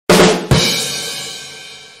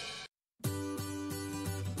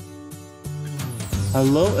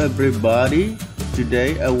Hello everybody,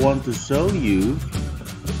 today I want to show you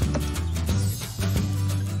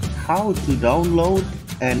how to download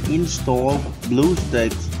and install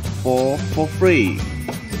Bluestacks for free.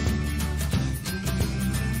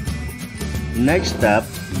 Next step,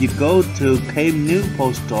 you go to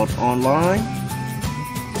cavenewpost.online.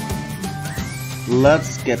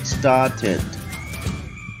 Let's get started.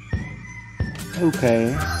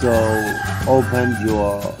 Okay, so open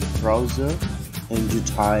your browser and you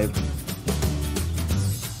type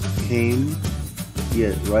came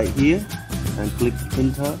here, right here, and click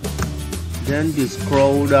enter. Then you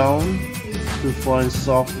scroll down to find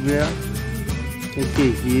software.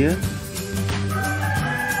 Okay, here,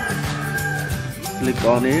 click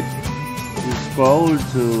on it. You scroll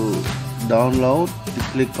to download. You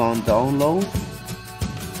click on download.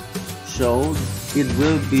 So it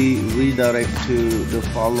will be redirected to the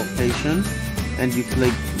file location, and you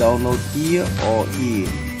click download here or here.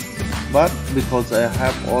 But because I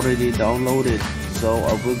have already downloaded, so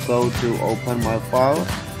I will go to open my file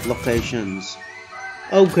locations.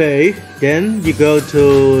 Okay, then you go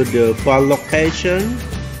to the file location,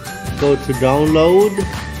 go to download,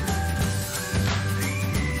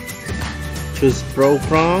 choose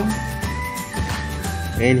program,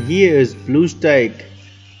 and here is Bluestacks,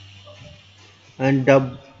 and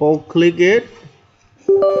double click it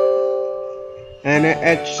and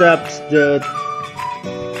accept the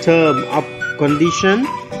term of condition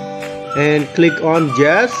and click on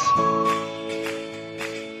yes,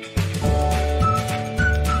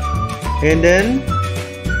 and then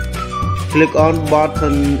click on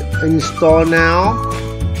button install now.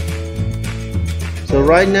 So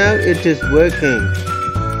right now it is working.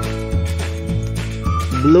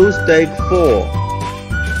 Bluestacks 4.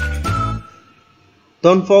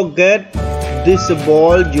 Don't forget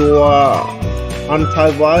disable your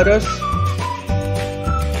antivirus.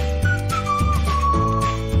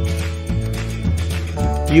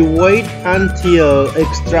 You wait until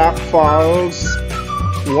extract files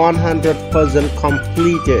 100%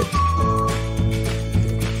 completed.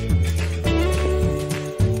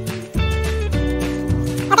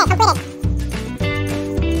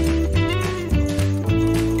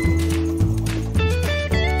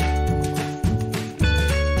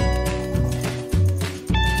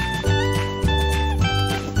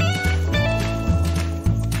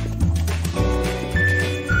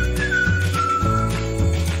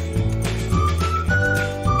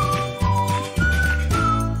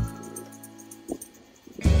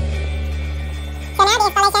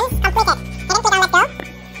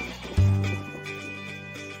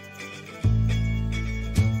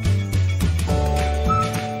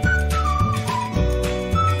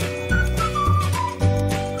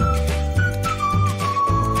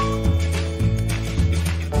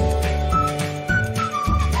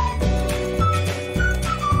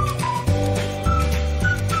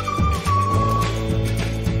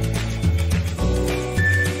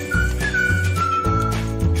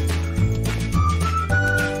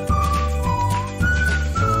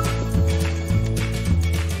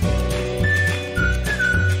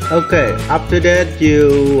 Okay, after that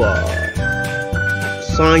you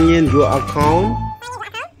sign in your account.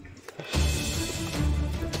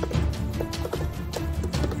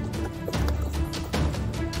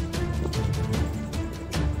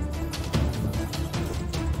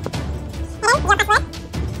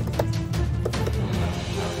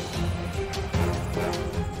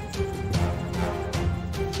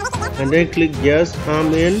 And then click yes,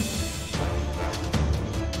 I'm in.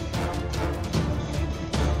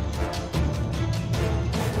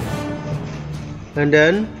 And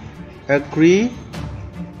then agree.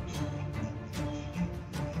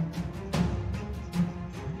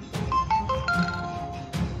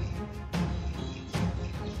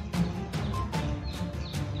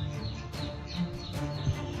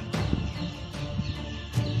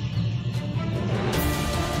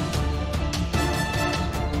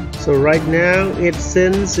 So right now it's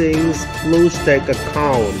sensing Bluestacks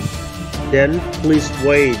account. Then please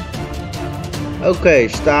wait. Okay,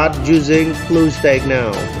 start using Bluestacks now.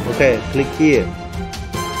 Okay, click here.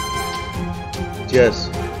 Yes.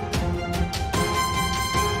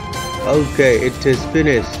 Okay, it is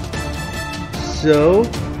finished. So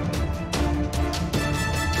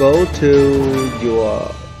go to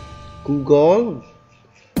your Google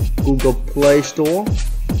Play Store.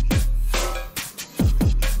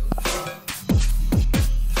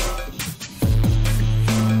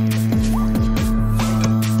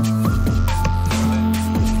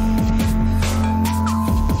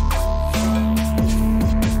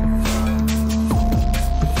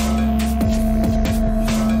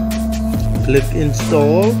 Click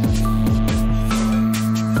install.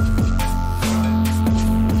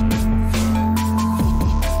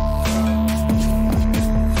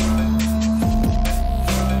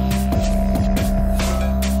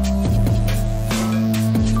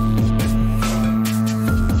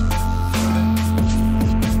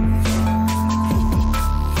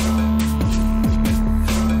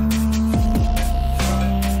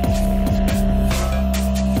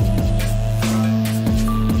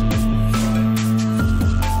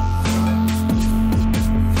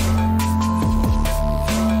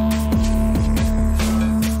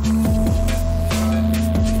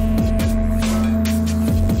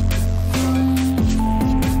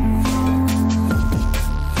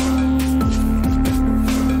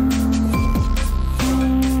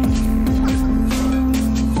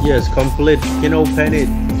 Yes, complete. You can open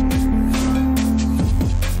it.